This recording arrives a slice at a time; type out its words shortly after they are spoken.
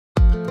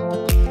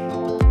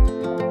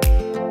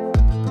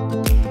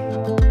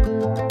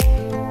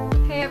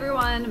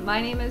My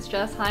name is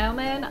Jess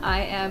Heilman.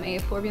 I am a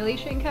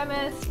formulation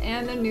chemist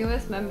and the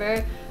newest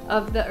member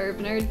of the Herb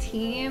Nerd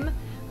team.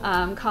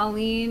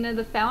 Colleen,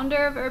 the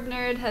founder of Herb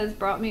Nerd, has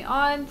brought me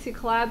on to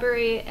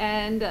collaborate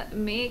and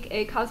make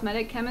a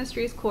cosmetic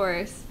chemistries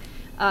course.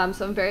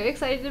 So I'm very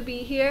excited to be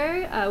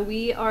here.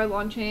 We are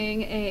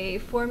launching a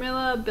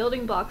formula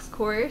building blocks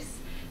course,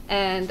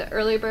 and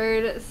early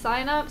bird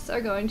signups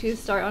are going to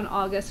start on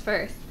August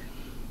 1st.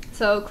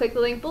 So click the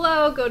link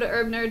below, go to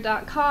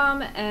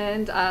herbnerd.com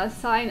and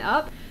sign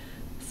up.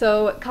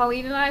 So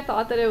Colleen and I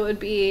thought that it would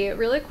be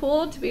really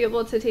cool to be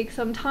able to take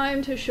some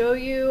time to show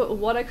you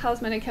what a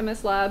cosmetic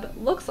chemist lab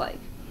looks like.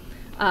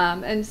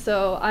 And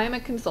so I'm a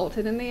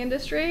consultant in the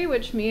industry,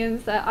 which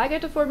means that I get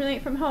to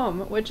formulate from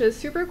home, which is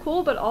super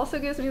cool, but also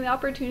gives me the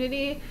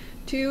opportunity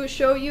to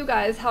show you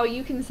guys how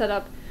you can set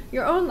up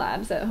your own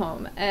labs at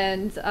home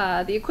and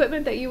the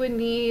equipment that you would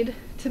need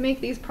to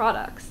make these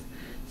products.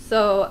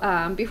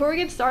 So before we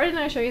get started and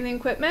I show you the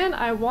equipment,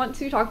 I want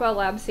to talk about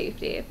lab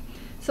safety.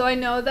 So I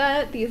know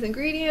that these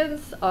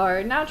ingredients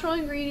are natural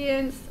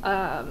ingredients,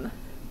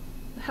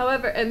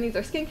 however, and these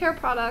are skincare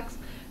products,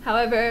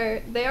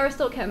 however, they are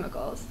still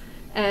chemicals.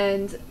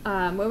 And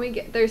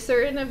there's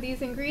certain of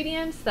these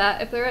ingredients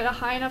that if they're at a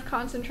high enough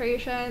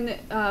concentration,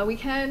 we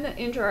can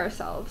injure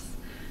ourselves.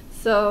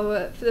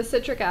 So for the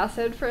citric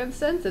acid, for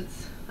instance,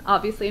 it's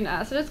obviously an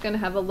acid, it's going to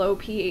have a low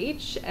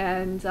pH,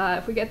 and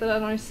if we get that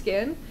on our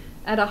skin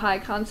at a high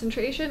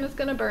concentration, it's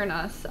going to burn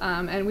us,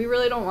 and we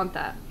really don't want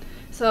that.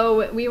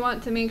 So we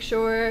want to make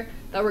sure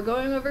that we're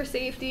going over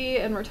safety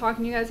and we're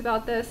talking to you guys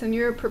about this and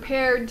you're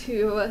prepared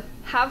to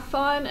have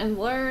fun and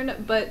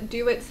learn, but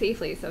do it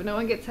safely so no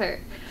one gets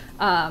hurt.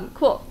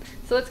 Cool.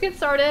 So let's get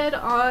started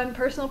on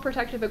personal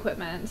protective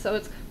equipment. So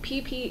it's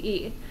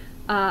PPE.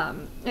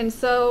 And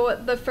so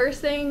the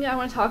first thing I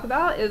want to talk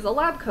about is a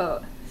lab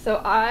coat.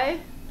 So I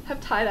have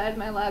tie-dyed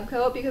my lab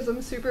coat because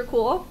I'm super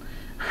cool.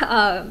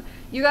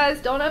 You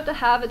guys don't have to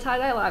have a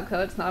tie-dye lab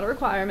coat. It's not a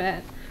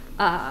requirement.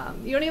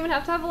 You don't even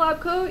have to have a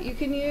lab coat. You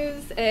can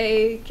use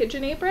a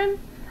kitchen apron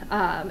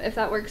if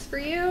that works for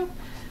you.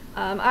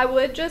 I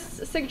would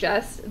just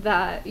suggest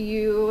that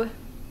you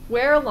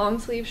wear a long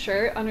sleeve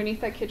shirt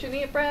underneath that kitchen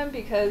apron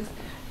because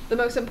the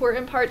most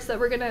important parts that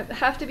we're going to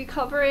have to be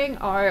covering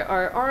are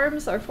our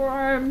arms, our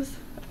forearms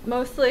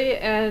mostly,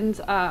 and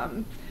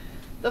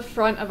the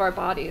front of our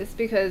bodies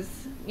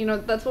because, you know,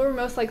 that's what we're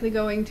most likely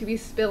going to be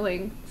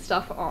spilling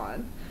stuff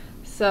on.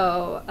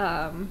 So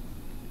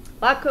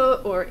lab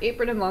coat or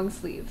apron and long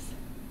sleeves.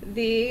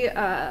 The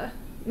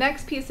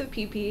next piece of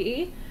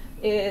PPE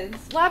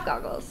is lab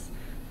goggles.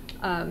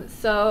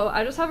 So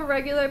I just have a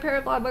regular pair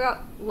of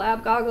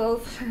lab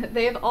goggles.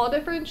 They have all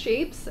different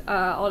shapes,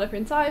 all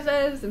different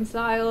sizes and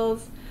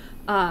styles.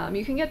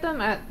 You can get them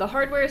at the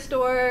hardware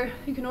store.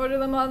 You can order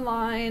them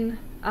online.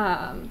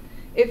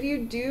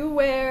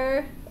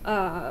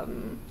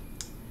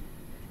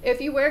 If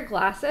you wear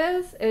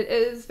glasses, it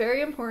is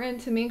very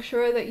important to make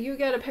sure that you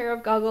get a pair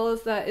of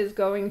goggles that is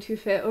going to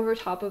fit over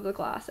top of the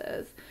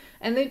glasses.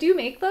 And they do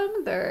make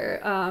them.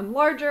 They're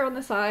larger on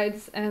the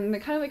sides and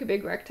they're kind of like a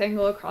big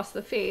rectangle across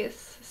the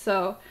face.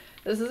 So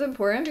this is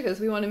important because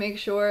we want to make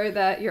sure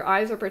that your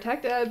eyes are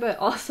protected, but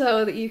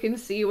also that you can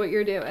see what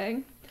you're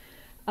doing.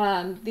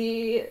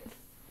 The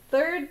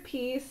third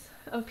piece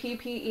of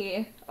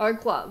PPE are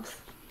gloves.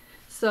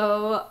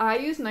 So I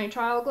use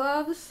nitrile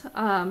gloves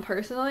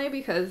personally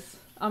because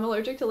I'm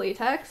allergic to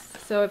latex,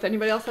 so if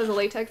anybody else has a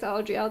latex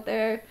allergy out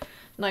there,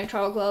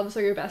 nitrile gloves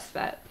are your best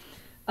bet.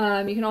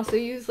 You can also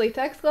use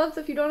latex gloves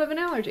if you don't have an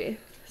allergy.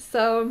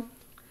 So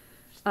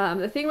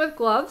the thing with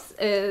gloves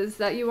is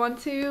that you want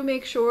to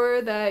make sure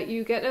that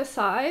you get a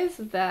size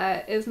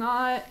that is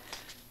not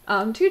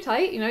too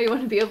tight. You know, you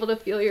want to be able to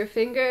feel your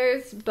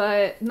fingers,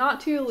 but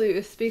not too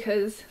loose,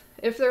 because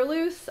if they're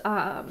loose,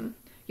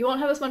 you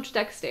won't have as much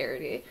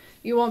dexterity.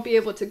 You won't be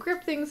able to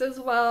grip things as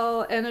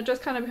well, and it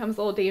just kind of becomes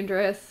a little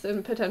dangerous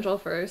and potential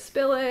for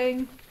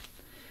spilling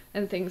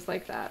and things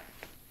like that.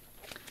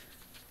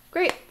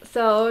 Great,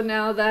 so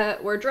now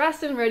that we're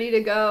dressed and ready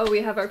to go,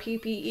 we have our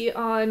PPE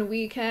on,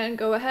 we can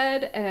go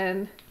ahead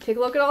and take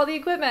a look at all the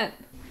equipment.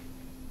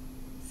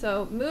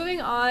 So moving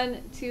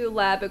on to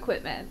lab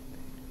equipment.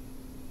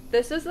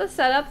 This is the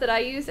setup that I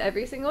use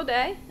every single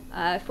day.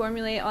 I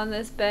formulate on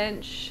this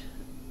bench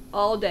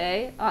all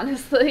day,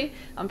 honestly.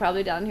 I'm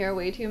probably down here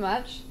way too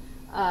much.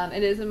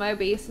 It is in my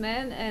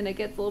basement and it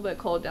gets a little bit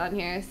cold down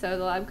here, so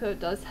the lab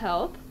coat does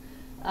help.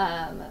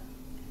 A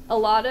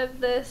lot of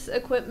this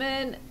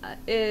equipment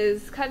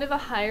is kind of a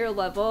higher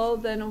level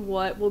than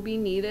what will be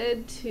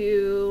needed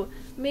to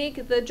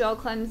make the gel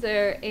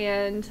cleanser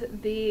and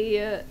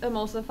the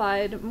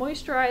emulsified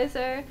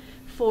moisturizer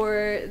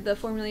for the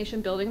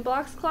formulation building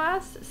blocks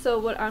class. So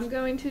what I'm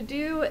going to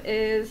do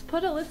is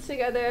put a list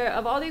together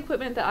of all the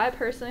equipment that I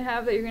personally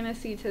have that you're going to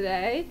see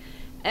today,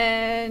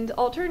 and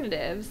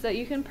alternatives that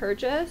you can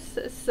purchase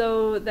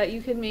so that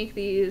you can make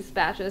these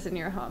batches in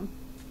your home.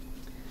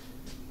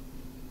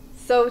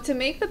 So to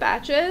make the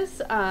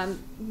batches,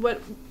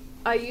 what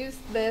I use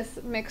this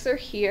mixer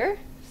here.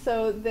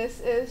 So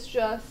this is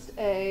just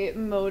a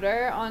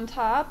motor on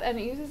top, and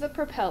it uses a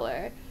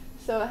propeller.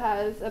 So it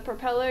has a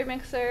propeller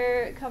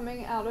mixer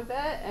coming out of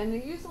it, and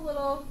you just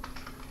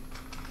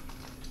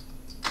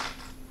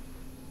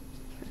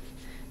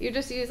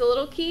use a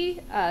little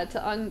key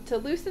to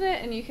loosen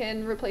it, and you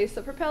can replace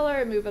the propeller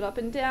and move it up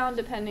and down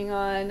depending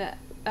on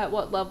at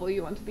what level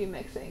you want to be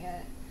mixing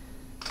it.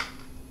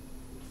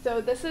 So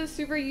this is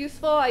super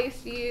useful. I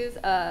used to use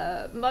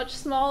a much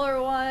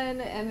smaller one,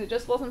 and it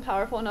just wasn't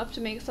powerful enough to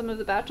make some of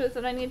the batches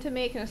that I need to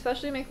make, and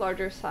especially make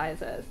larger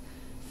sizes.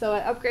 So I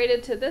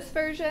upgraded to this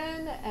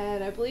version,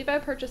 and I believe I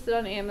purchased it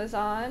on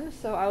Amazon,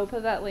 so I will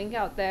put that link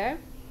out there.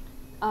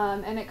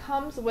 And it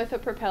comes with a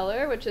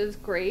propeller, which is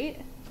great.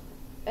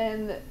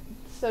 And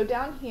so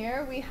down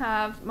here we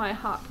have my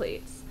hot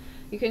plates.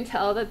 You can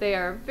tell that they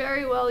are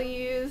very well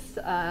used,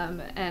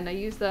 and I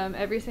use them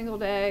every single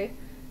day.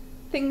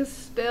 Things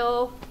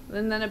spill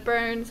and then it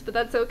burns, but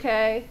that's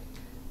okay.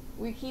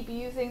 We keep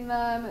using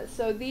them.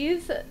 So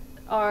these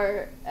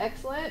are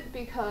excellent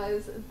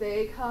because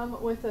they come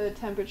with a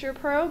temperature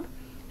probe.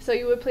 So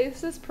you would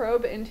place this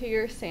probe into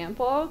your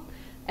sample,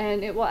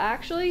 and it will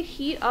actually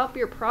heat up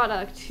your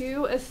product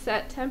to a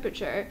set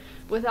temperature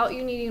without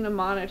you needing to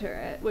monitor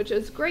it, which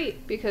is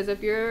great because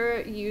if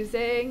you're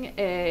using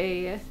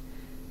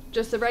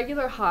just a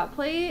regular hot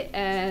plate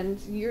and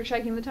you're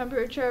checking the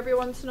temperature every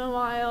once in a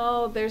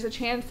while, there's a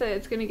chance that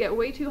it's going to get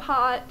way too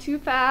hot too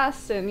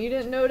fast and you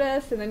didn't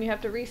notice, and then you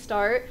have to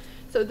restart.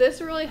 So this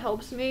really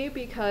helps me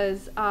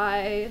because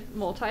I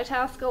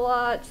multitask a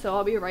lot, so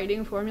I'll be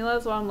writing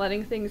formulas while I'm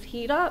letting things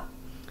heat up,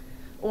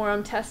 or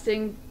I'm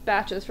testing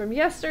batches from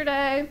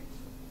yesterday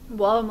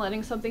while I'm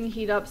letting something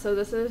heat up. So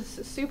this is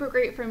super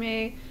great for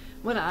me.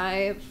 When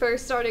I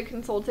first started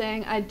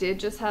consulting, I did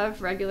just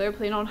have regular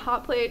plain on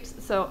hot plates,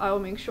 so I will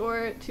make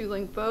sure to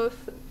link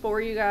both for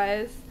you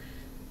guys.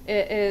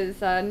 It is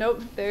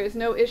there's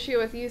no issue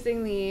with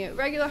using the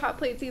regular hot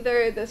plates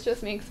either. This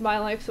just makes my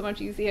life so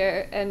much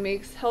easier and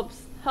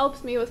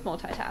helps me with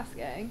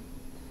multitasking.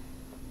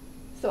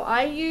 So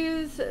I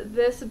use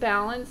this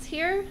balance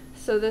here.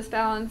 So this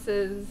balance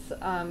is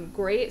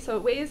great. So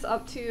it weighs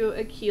up to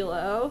 1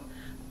 kilo,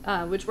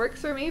 which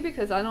works for me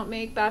because I don't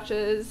make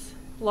batches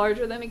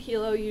larger than 1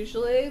 kilo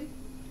usually.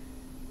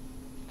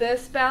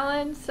 This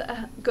balance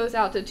goes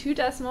out to 2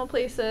 decimal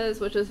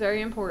places, which is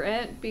very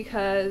important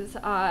because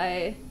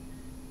I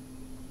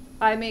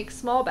make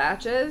small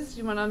batches.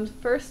 When I'm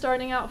first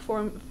starting out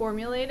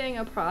formulating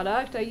a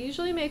product, I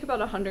usually make about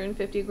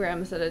 150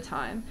 grams at a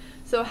time.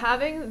 So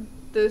having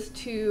those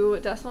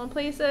 2 decimal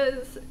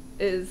places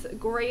is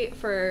great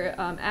for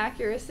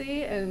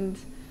accuracy and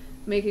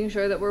making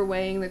sure that we're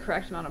weighing the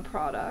correct amount of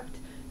product.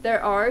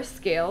 There are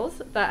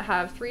scales that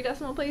have 3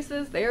 decimal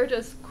places. They are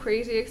just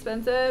crazy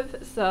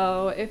expensive,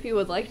 so if you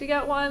would like to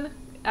get one,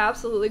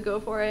 absolutely go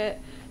for it.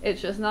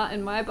 It's just not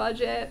in my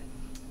budget,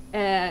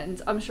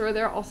 and I'm sure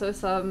there are also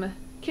some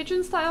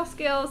kitchen style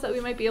scales that we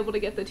might be able to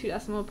get the 2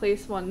 decimal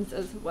place ones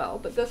as well,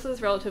 but this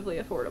is relatively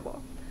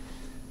affordable.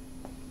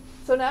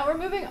 So now we're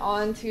moving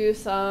on to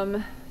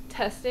some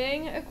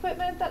testing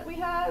equipment that we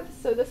have.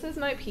 So this is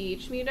my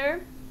pH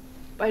meter.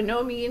 By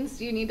no means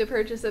do you need to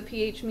purchase a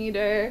pH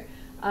meter.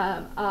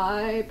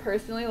 I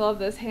personally love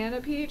this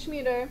Hannah pH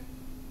meter.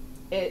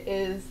 It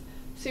is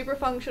super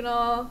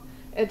functional.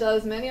 It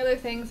does many other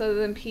things other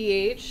than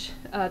pH.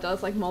 It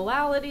does like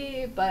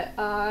molality, but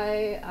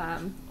I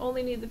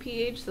only need the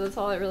pH, so that's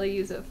all I really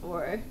use it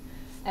for.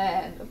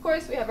 And of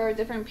course we have our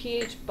different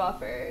pH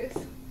buffers.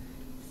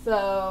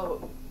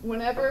 So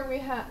whenever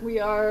we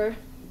are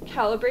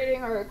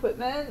calibrating our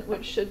equipment,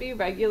 which should be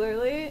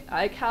regularly,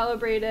 I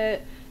calibrate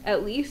it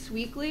at least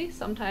weekly,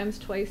 sometimes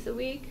twice a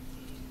week.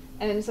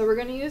 And so we're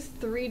going to use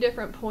 3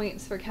 different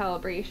points for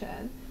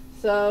calibration.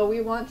 So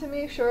we want to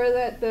make sure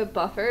that the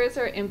buffers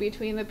are in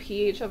between the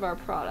pH of our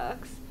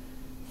products.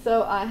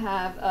 So I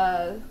have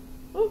a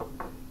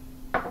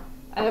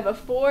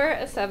 4,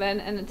 a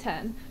 7, and a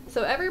 10.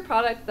 So every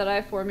product that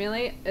I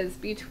formulate is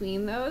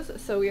between those,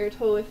 so we are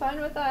totally fine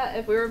with that.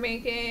 If we were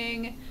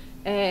making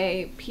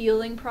a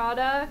peeling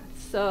product,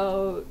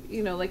 so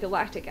like a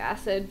lactic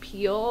acid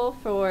peel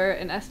for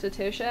an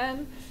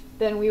esthetician,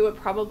 then we would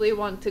probably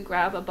want to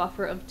grab a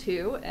buffer of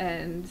 2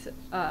 and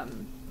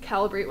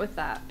calibrate with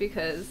that,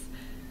 because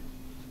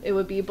it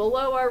would be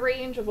below our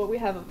range of what we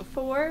have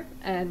before,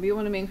 and we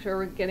want to make sure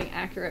we're getting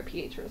accurate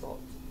pH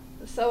results.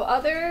 So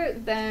other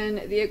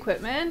than the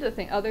equipment,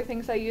 other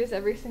things I use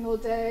every single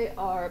day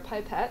are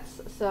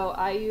pipettes. So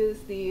I use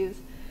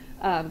these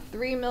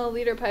 3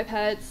 milliliter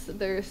pipettes.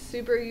 They're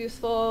super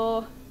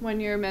useful when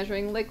you're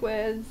measuring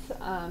liquids,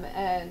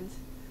 and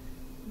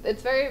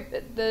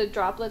the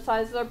droplet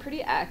sizes are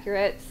pretty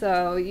accurate,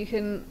 so you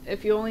can,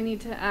 if you only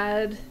need to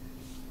add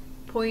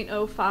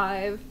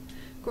 0.05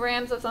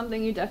 grams of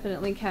something, you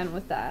definitely can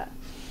with that.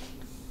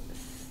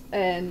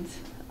 And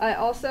I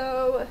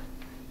also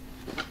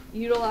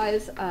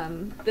utilize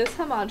this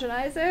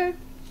homogenizer.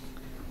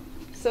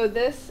 So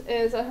this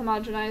is a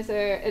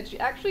homogenizer. It's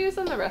actually used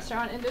in the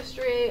restaurant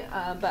industry,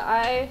 but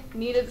I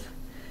needed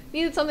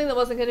needed something that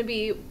wasn't going to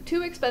be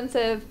too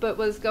expensive, but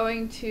was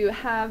going to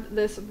have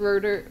this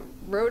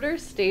rotor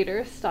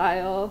stator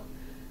style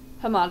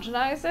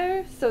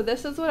homogenizer. So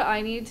this is what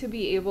I need to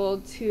be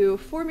able to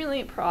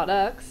formulate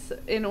products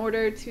in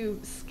order to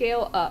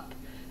scale up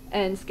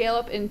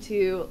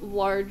into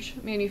large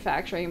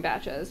manufacturing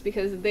batches,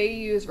 because they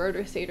use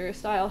rotor stator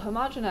style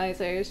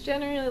homogenizers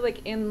generally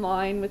like in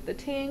line with the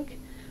tank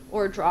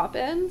or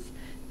drop-ins,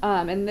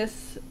 and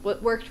this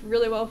worked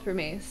really well for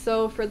me.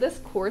 So for this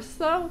course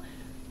though,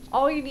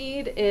 all you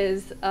need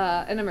is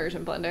an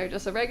immersion blender,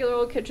 just a regular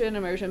old kitchen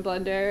immersion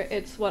blender.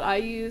 It's what I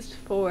used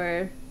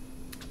for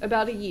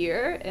about a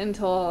year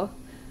until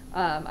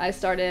I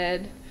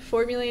started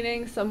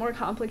formulating some more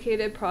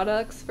complicated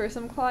products for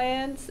some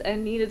clients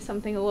and needed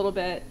something a little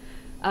bit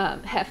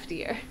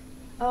heftier.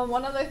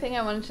 One other thing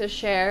I wanted to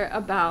share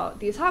about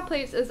these hot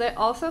plates is they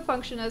also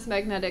function as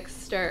magnetic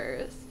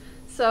stirrers.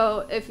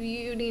 So if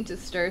you need to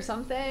stir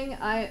something,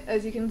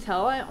 as you can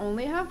tell, I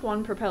only have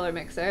one propeller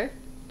mixer,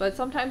 but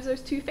sometimes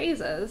there's two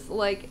phases.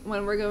 Like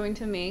when we're going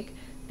to make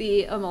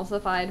the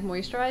emulsified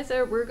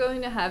moisturizer, we're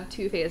going to have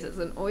two phases,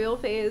 an oil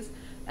phase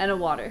and a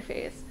water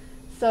phase.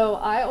 So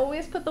I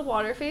always put the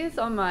water phase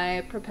on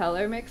my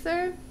propeller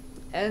mixer,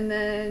 and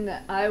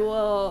then I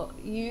will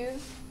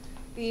use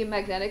the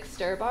magnetic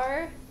stir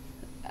bar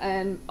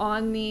and I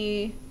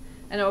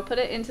will put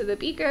it into the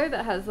beaker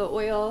that has the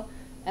oil,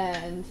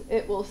 and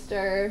it will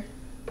stir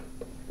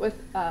with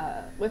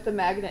the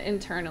magnet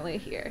internally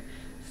here,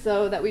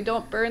 so that we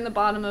don't burn the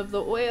bottom of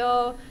the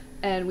oil,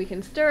 and we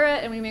can stir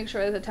it and we make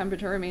sure that the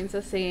temperature remains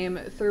the same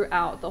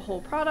throughout the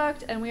whole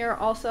product. And we are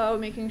also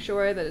making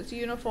sure that it's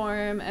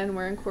uniform and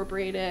we're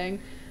incorporating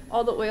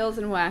all the oils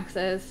and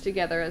waxes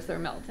together as they're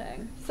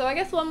melting. So I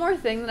guess one more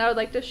thing that I would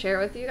like to share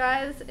with you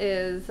guys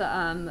is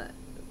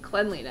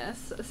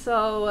cleanliness.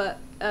 So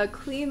a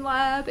clean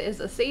lab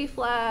is a safe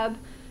lab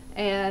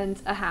and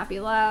a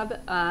happy lab.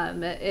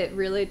 It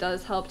really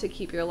does help to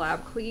keep your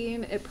lab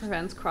clean. It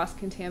prevents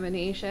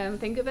cross-contamination.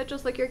 Think of it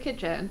just like your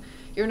kitchen.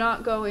 You're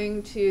not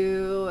going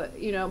to,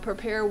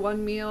 prepare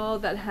one meal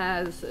that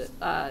has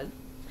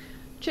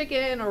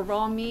chicken or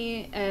raw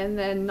meat and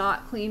then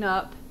not clean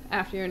up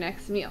after your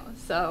next meal.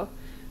 So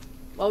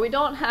while we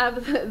don't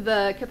have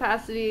the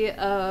capacity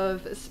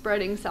of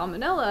spreading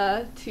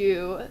salmonella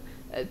to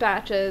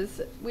batches,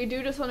 we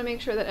do just want to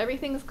make sure that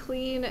everything's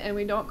clean and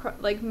we don't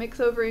mix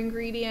over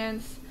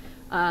ingredients.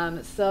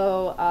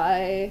 So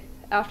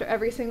after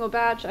every single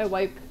batch, I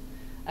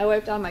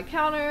wipe down my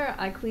counter,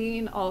 I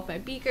clean all of my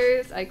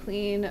beakers, I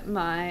clean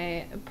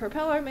my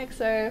propeller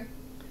mixer,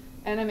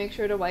 and I make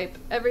sure to wipe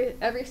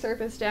every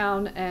surface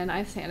down, and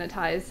I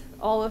sanitize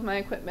all of my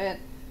equipment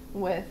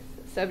with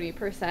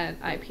 70%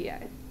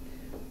 IPA.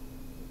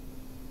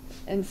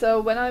 And so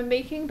when I'm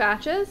making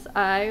batches,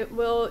 I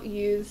will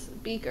use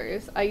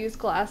beakers. I use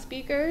glass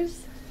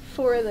beakers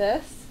for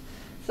this.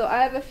 So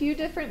I have a few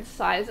different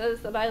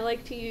sizes that I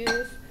like to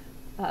use.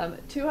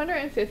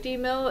 250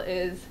 ml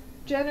is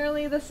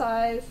generally the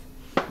size.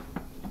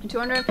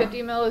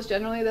 250 ml is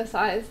generally the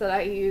size that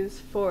I use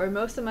for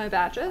most of my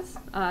batches,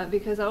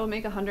 because I will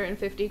make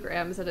 150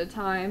 grams at a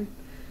time.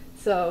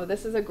 So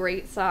this is a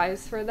great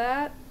size for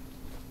that.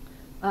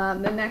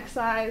 The next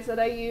size that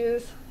I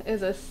use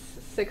is a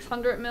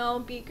 600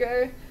 ml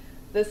beaker.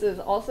 This is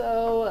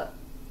also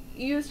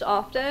used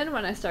often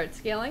when I start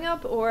scaling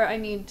up or I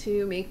need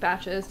to make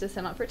batches to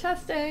send out for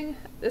testing.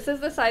 This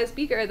is the size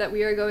beaker that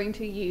we are going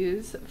to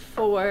use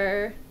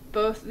for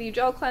both the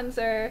gel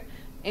cleanser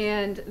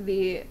and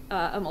the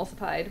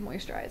emulsified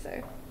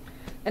moisturizer.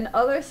 And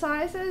other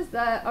sizes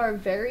that are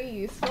very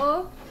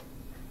useful,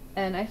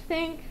 and I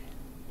think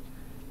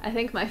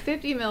my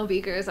 50 ml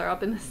beakers are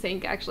up in the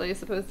sink, actually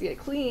supposed to get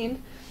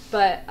cleaned,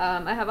 but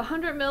I have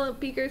 100 ml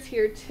beakers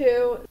here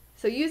too.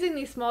 So using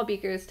these small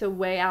beakers to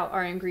weigh out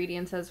our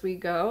ingredients as we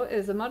go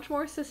is a much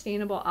more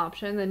sustainable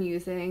option than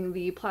using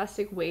the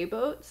plastic weigh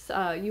boats.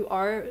 You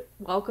are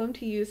welcome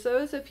to use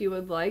those if you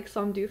would like.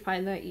 Some do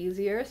find that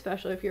easier,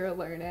 especially if you're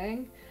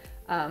learning.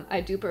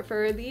 I do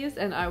prefer these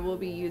and I will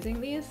be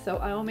using these, so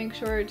I will make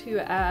sure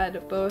to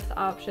add both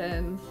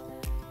options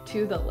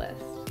to the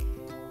list.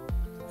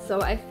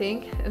 So I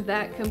think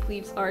that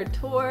completes our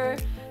tour.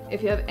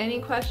 If you have any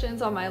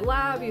questions on my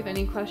lab, you have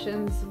any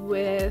questions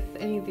with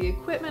any of the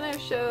equipment I've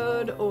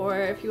showed, or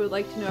if you would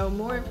like to know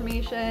more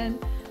information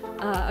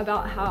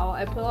about how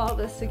I put all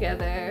this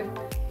together,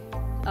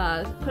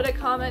 put a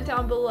comment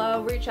down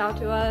below, reach out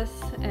to us,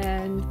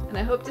 and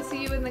I hope to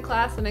see you in the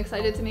class. I'm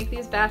excited to make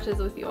these batches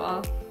with you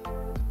all.